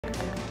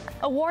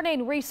A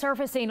warning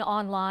resurfacing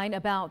online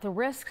about the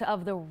risk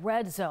of the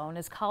red zone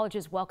as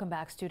colleges welcome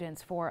back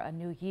students for a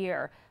new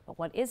year. But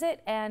what is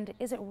it, and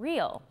is it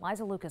real?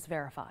 Liza Lucas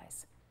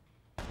verifies.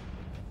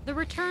 The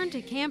return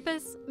to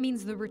campus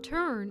means the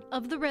return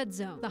of the red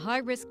zone, the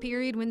high-risk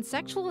period when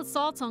sexual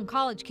assaults on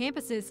college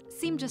campuses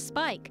seem to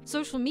spike.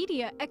 Social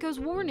media echoes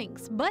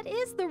warnings, but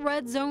is the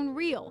red zone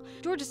real?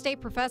 Georgia State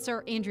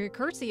professor Andrea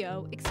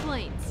Curcio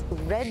explains.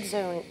 Red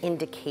zone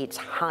indicates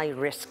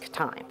high-risk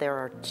time. There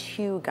are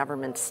two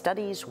government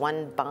studies,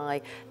 one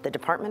by the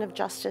Department of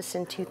Justice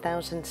in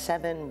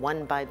 2007,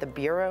 one by the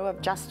Bureau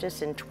of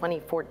Justice in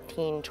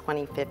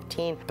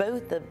 2014-2015.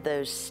 Both of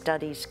those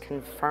studies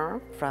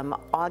confirm from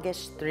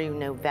August through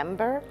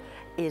November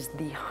is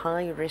the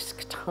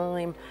high-risk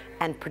time,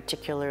 and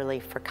particularly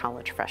for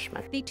college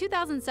freshmen. The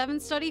 2007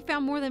 study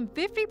found more than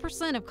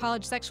 50% of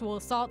college sexual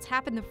assaults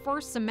happened the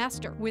first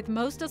semester, with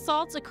most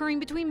assaults occurring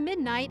between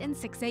midnight and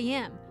 6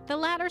 a.m. The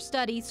latter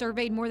study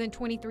surveyed more than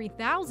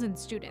 23,000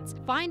 students,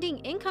 finding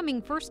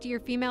incoming first-year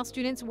female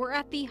students were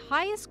at the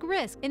highest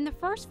risk in the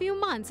first few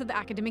months of the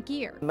academic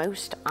year.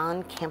 Most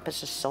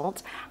on-campus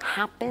assaults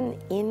happen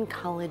in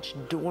college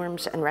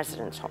dorms and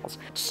residence halls.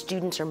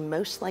 Students are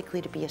most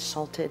likely to be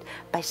assaulted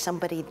by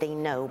somebody they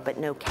know but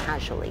know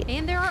casually.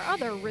 And there are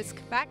other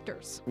risk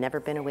factors.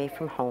 Never been away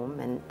from home,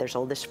 and there's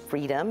all this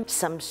freedom.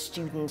 Some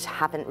students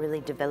haven't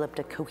really developed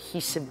a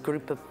cohesive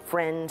group of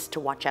friends to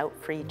watch out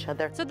for each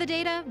other. So the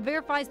data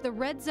verifies the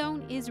red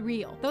zone is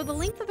real, though the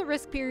length of the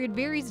risk period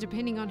varies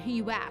depending on who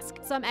you ask.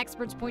 Some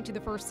experts point to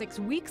the first 6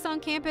 weeks on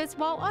campus,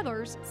 while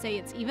others say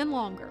it's even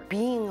longer.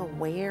 Being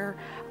aware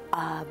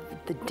of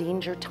the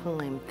danger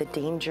time, the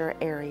danger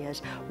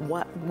areas,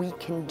 what we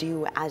can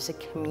do as a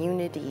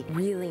community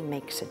really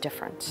makes a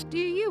difference. Do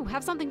you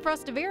have something for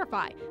us to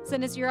verify?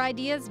 Send us your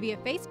ideas via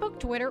Facebook,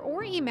 Twitter,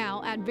 or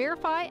email at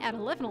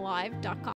verify@11alive.com.